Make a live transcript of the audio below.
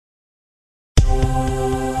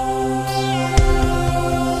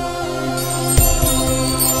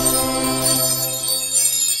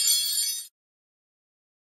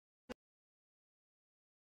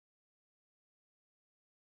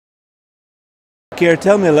Kier,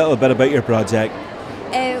 tell me a little bit about your project.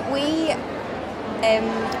 We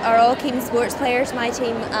are all keen sports players, my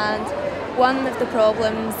team, and one of the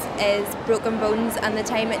problems is broken bones and the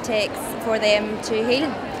time it takes for them to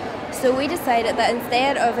heal. So we decided that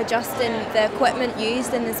instead of adjusting the equipment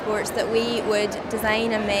used in the sports, that we would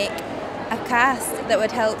design and make a cast that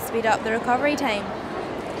would help speed up the recovery time.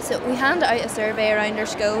 So we handed out a survey around our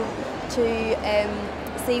school to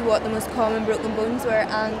see what the most common broken bones were,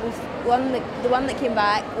 and the one that came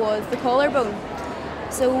back was the collarbone.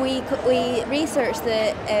 So we researched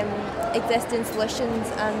the existing solutions,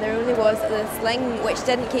 and there only was the sling, which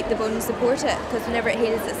didn't keep the bone supported, because whenever it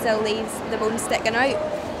heals it still leaves the bone sticking out.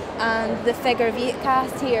 And the figure of 8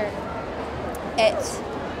 cast here, it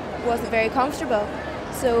wasn't very comfortable.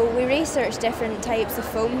 So we researched different types of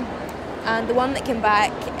foam, and the one that came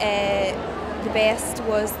back the best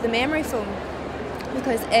was the memory foam,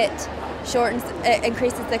 because it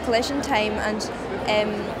increases the collision time and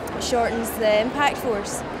shortens the impact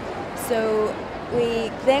force. So we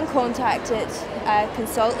then contacted a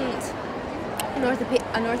consultant, an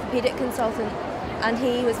orthopaedic consultant, and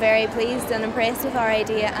he was very pleased and impressed with our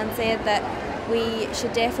idea and said that we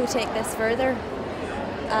should definitely take this further.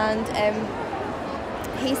 And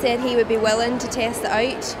he said he would be willing to test it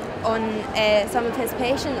out on some of his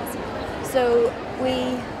patients. So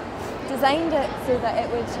we designed it so that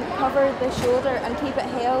it would cover the shoulder and keep it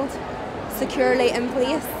held securely in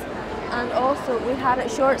place. And also we had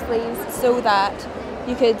it short sleeves so that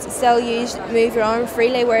you could still move your arm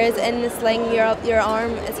freely, whereas in the sling your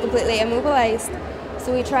arm is completely immobilised.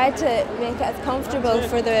 So we tried to make it as comfortable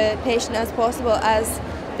for the patient as possible, as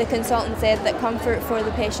the consultant said that comfort for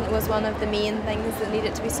the patient was one of the main things that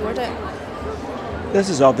needed to be sorted. This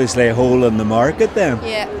is obviously a hole in the market then.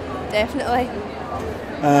 Yeah, definitely.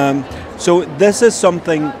 So this is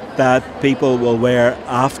something that people will wear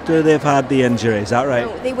after they've had the injury, is that right?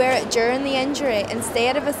 No, they wear it during the injury.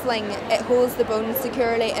 Instead of a sling, it holds the bone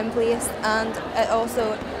securely in place, and it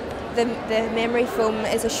also, the memory foam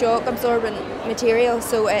is a shock absorbent material,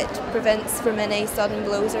 so it prevents from any sudden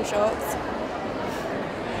blows or shocks.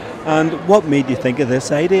 And what made you think of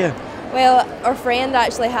this idea? Well, our friend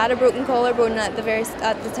actually had a broken collarbone at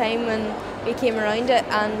the time when we came around it,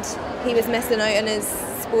 and he was missing out on his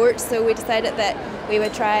sport, so we decided that we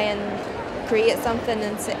would try and create something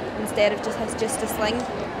instead of just a sling.